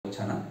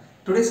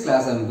Today's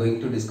class I am going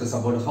to discuss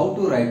about how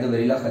to write the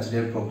Verilog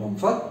HDL program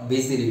for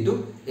BCD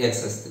to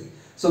XS3.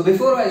 So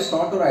before I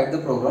start to write the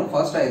program,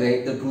 first I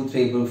write the truth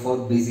table for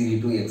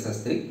BCD to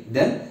XS3,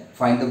 then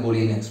find the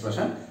Boolean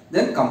expression,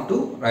 then come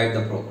to write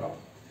the program.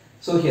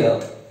 So here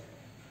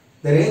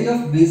the range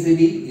of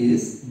BCD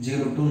is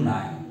 0 to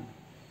 9.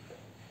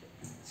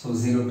 So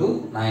 0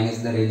 to 9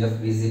 is the range of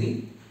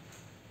BCD.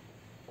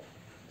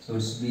 So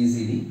it's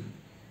BCD.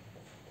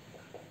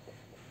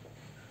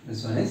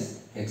 This one is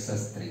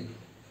XS3.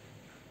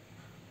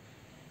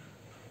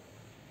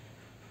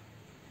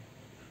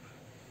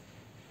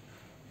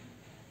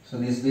 So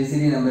this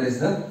BCD number is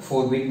the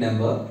 4-bit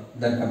number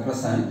that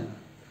represent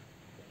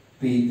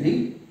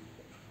P3,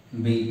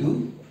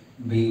 B2,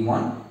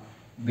 B1,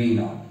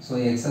 B0. So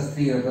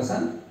XS3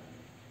 represent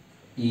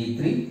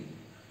E3,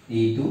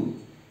 E2,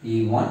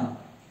 E1,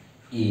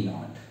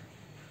 E0.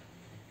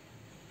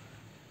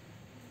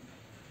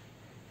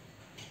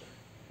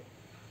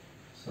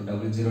 So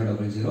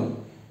 0000,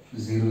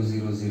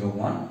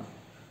 0001,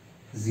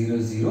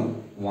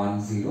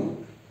 0010,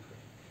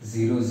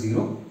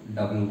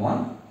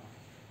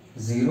 0011,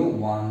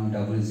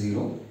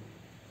 0100,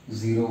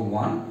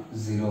 0101,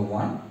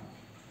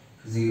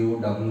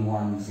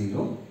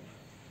 0110,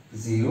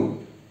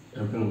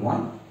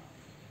 0111,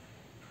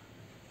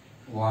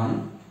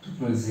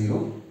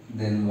 1000,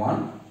 then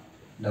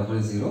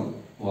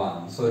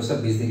 1001. So it's a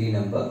BCD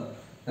number.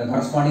 The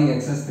corresponding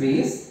XS3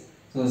 is,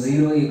 so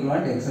 0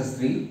 equivalent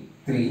XS3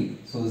 3.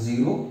 So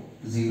 0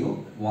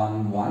 0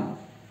 1 1.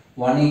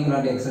 1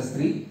 equivalent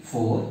XS3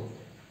 4.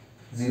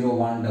 0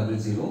 1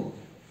 00.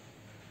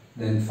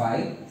 Then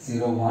 5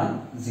 0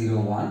 1 0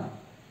 1.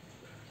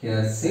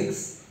 Here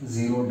 6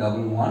 0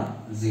 1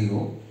 1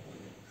 0.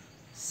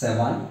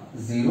 7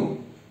 0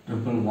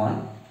 1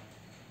 1.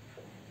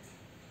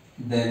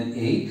 Then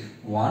 8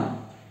 1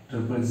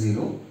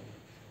 000.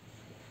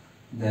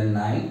 Then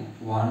 9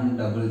 1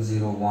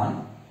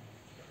 001.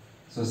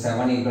 So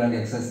 7 equivalent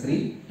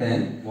XS3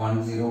 10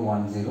 1 0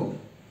 1 0.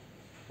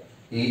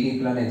 8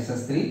 equivalent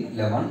XS3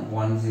 11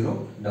 1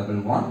 0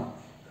 1 1.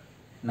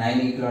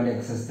 9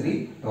 equivalent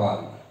XS3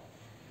 12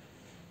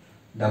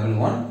 1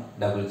 1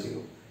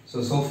 00.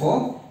 So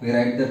far we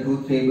write the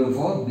truth table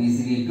for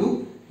BCD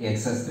to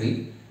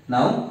XS3.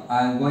 Now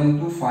I am going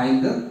to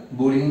find the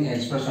Boolean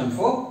expression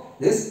for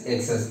this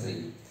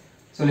XS3.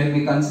 So let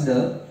me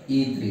consider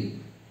E3.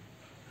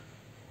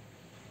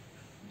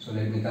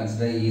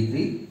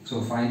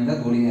 So find the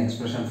Boolean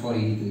expression for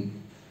E3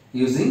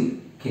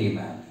 using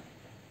K-map.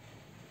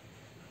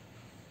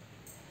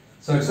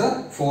 So it's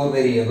a 4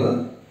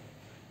 variable.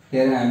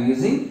 Here I am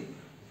using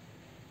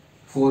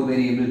 4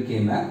 variable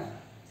K-map.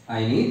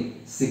 I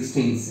need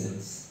 16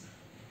 cells.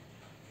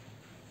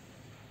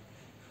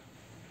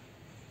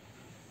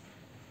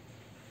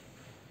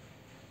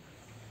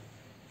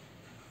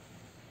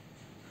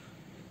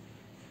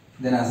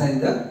 Then assign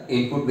the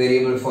input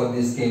variable for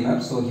this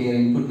K-map. So here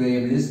input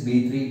variable is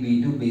B3,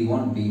 B2,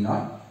 B1,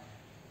 B0.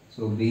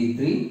 So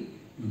B3,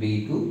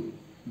 B2,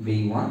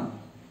 B1,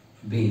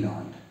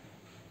 B0.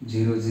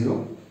 0,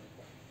 0,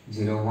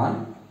 0,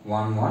 1,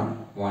 1,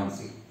 1, 1,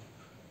 0.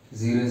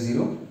 0,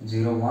 0,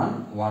 0,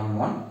 1, 1,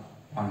 1,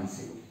 1,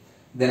 0.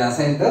 Then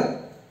assign the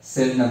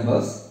cell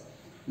numbers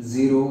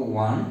 0,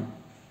 1,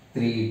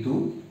 3,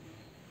 2,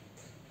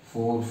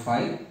 4,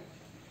 5,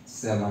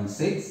 7,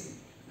 6,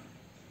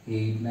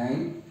 8,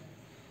 9,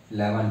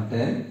 11,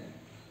 10,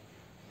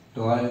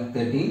 12,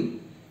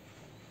 13,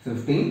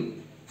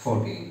 15,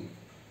 14.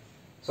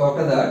 So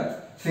after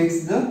that,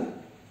 fix the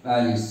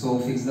values. So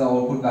fix the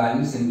output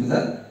values into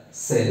the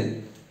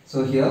cell.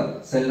 So here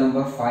cell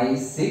number 5,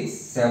 6,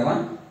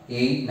 7,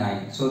 8,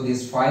 9. So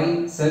these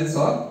 5 cells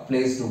are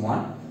placed to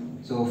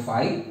 1. So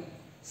 5,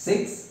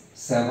 6,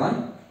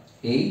 7,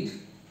 8,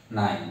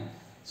 9.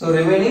 So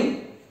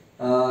remaining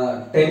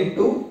 10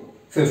 to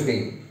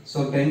 15.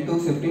 So 10 to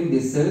 15,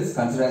 these cells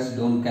consider as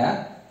don't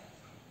care.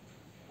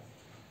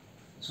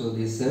 So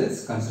these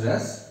cells consider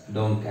as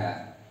don't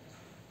care.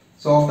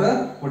 So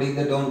after putting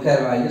the don't care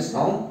values,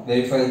 now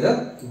verify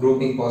the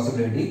grouping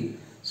possibility.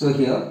 So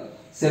here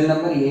cell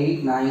number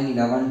 8, 9,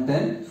 11,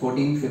 10,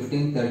 14,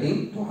 15,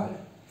 13, 12.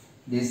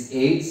 These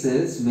 8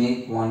 cells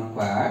make one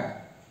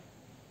octet.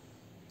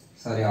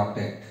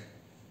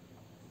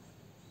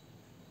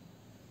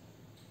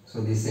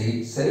 So these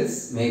 8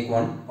 cells make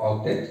one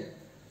octet.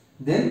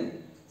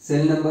 Then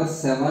cell number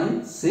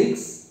 7,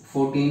 6,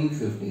 14,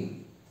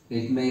 15.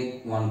 It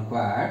make one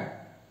quad.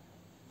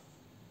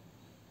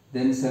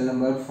 Then cell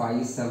number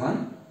 5,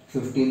 7,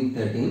 15,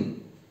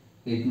 13.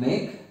 It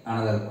make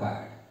another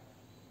quad.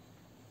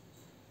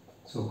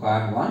 So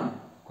quad 1,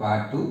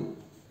 quad 2.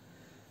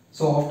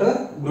 So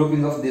after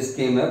grouping of this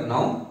K-map,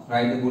 now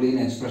write the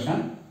Boolean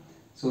expression.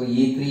 So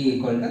E3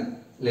 equal to,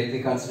 let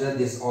me consider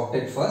this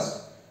octet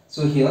first.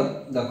 So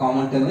here the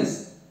common term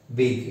is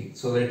B3.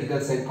 So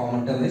vertical side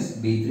common term is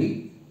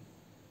B3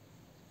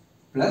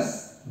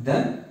 plus,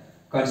 then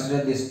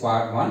consider this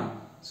quad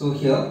 1. So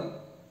here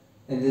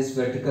in this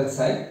vertical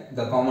side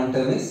the common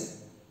term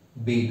is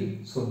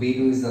B2. So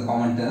B2 is the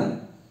common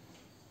term.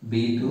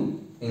 B2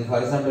 in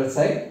horizontal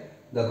side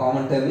the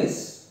common term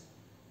is,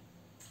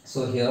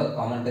 so here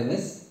common term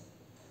is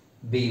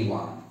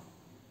B1.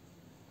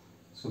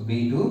 So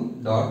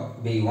B2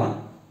 dot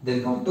B1.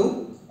 Then come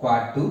to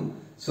quad 2.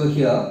 So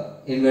here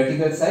in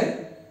vertical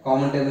side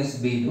common term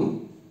is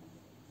B2.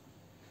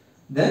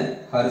 Then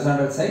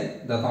horizontal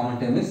side the common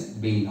term is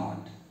B0.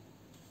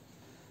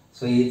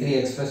 So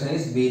E3 expression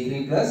is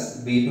B3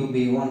 plus B2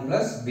 B1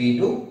 plus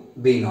B2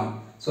 B0.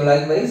 So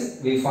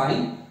likewise we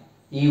find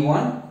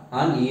E1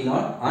 and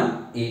E0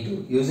 and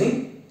E2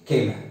 using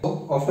K-map.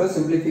 So after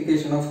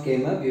simplification of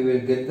K-map we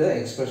will get the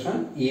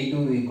expression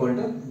E2 equal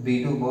to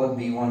B2 bar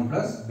B1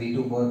 plus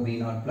B2 bar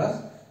B0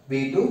 plus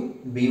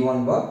B2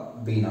 B1 bar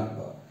B0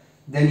 bar.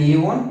 Then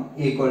E1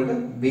 equal to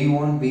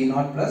B1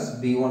 B0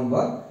 plus B1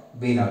 bar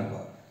B0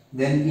 bar.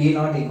 Then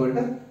E0 equal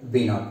to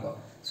B0 bar.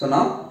 So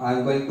now I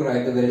am going to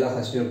write the Verilog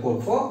HDL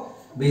code for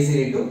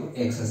BCD to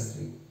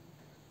XS3.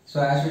 So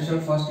as usual,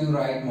 first you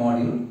write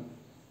module,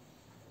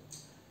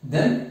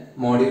 then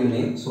module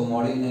name. So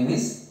module name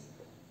is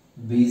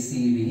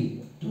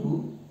BCD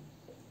to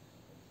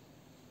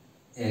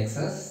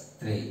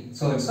XS3.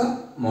 So it's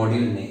a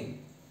module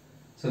name.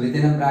 So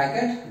within a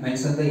bracket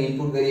mention the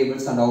input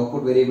variables and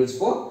output variables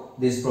for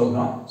this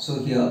program.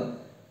 So here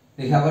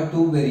we have a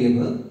two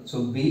variable,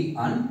 so B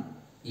and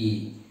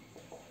E.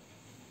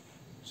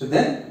 So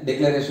then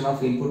declaration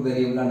of input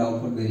variable and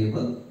output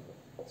variable.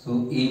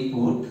 So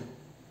input.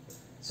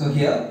 So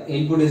here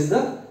input is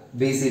the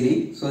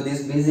BCD. So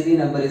this BCD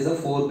number is a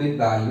 4-bit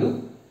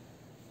value.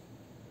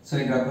 So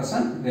it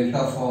represents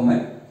vector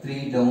format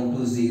 3 down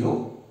to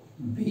 0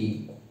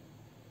 B.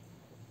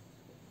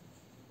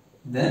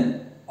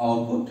 Then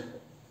output.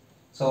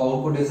 So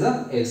output is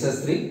a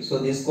XS3. So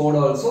this code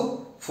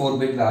also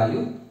 4-bit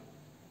value.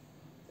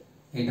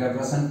 It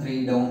represents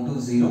 3 down to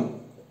 0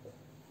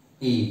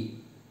 E.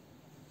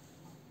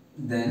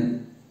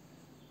 Then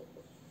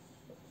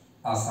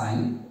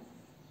assign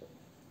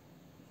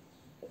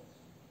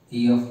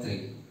E of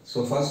 3.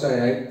 So first I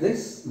write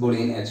this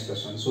Boolean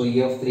expression. So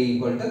E of 3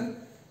 equal to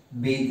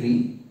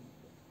B3.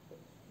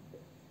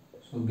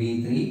 So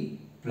B3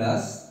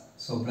 plus,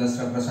 so plus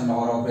represent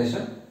OR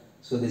operation.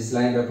 So this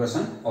line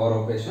represent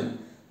OR operation.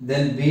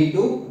 Then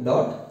B2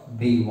 dot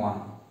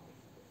B1.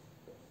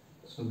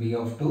 So B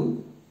of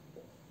 2,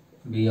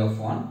 B of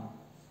 1.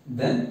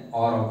 Then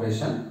OR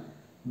operation.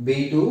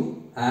 B2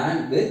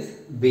 and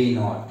with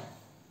B0.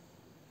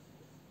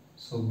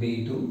 So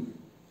B2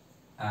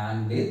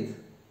 and with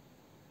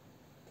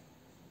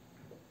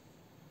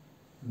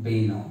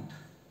B0.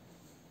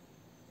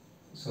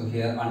 So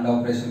here AND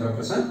operation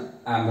represent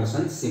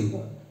ampersand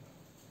symbol.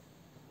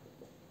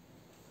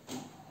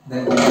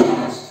 Then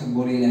next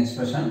Boolean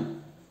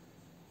expression,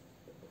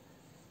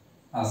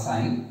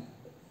 assign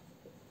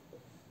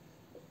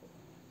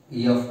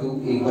E of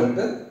 2 equal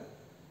to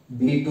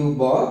B2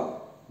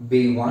 bar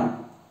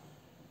B1.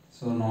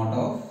 So not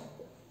of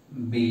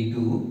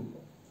B2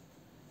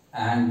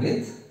 and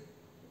with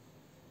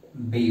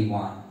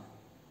B1.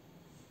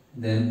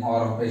 Then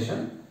OR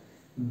operation,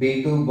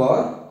 B2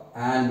 bar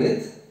and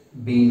with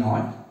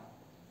B0.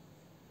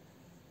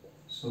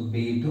 So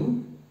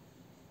B2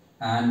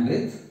 and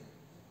with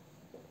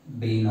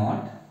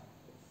B0.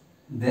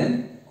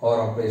 Then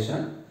OR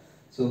operation.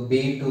 So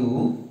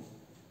B2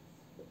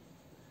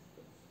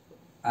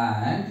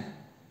 and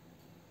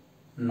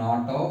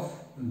not of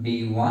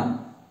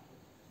B1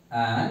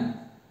 and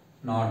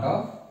not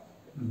of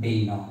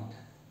B0.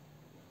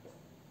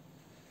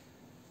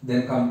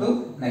 Then come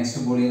to next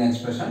Boolean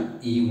expression,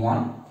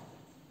 E1,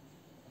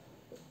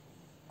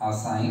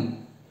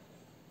 assign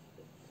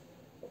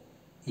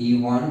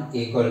E1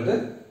 equal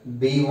to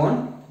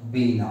B1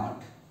 B0.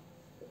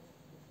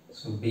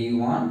 So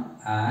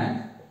B1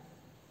 and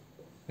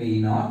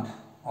B0,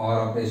 OR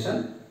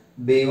operation,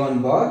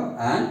 B1 bar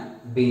and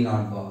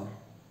B0 bar.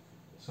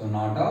 So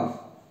not of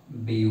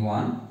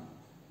B1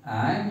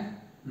 and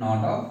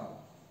not of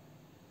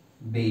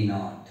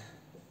B0.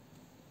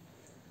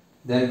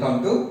 Then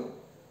come to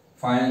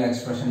final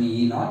expression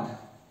E0,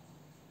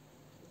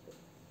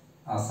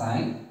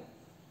 assign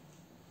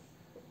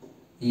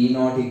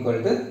E0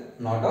 equal to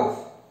not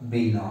of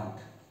B0,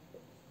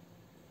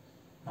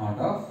 not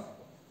of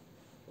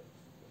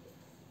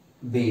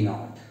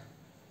B0.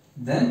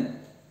 Then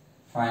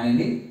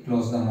finally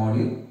close the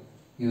module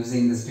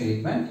using the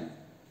statement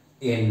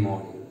end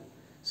module.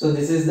 So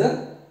this is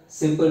the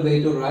simple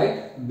way to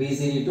write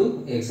BCD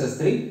to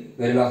XS3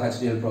 Verilog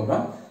HDL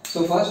program.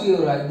 So first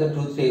you write the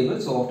truth table.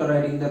 So after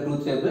writing the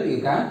truth table,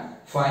 you can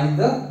find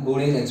the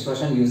Boolean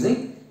expression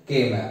using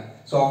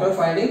K-map. So after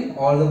finding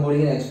all the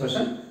Boolean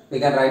expression, we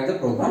can write the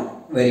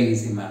program very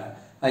easy manner.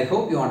 I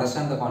hope you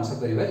understand the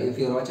concept very well. If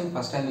you are watching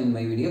first time in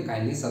my video,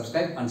 kindly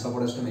subscribe and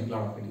support us to make a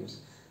lot of videos.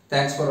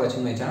 Thanks for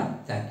watching my channel.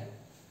 Thank you.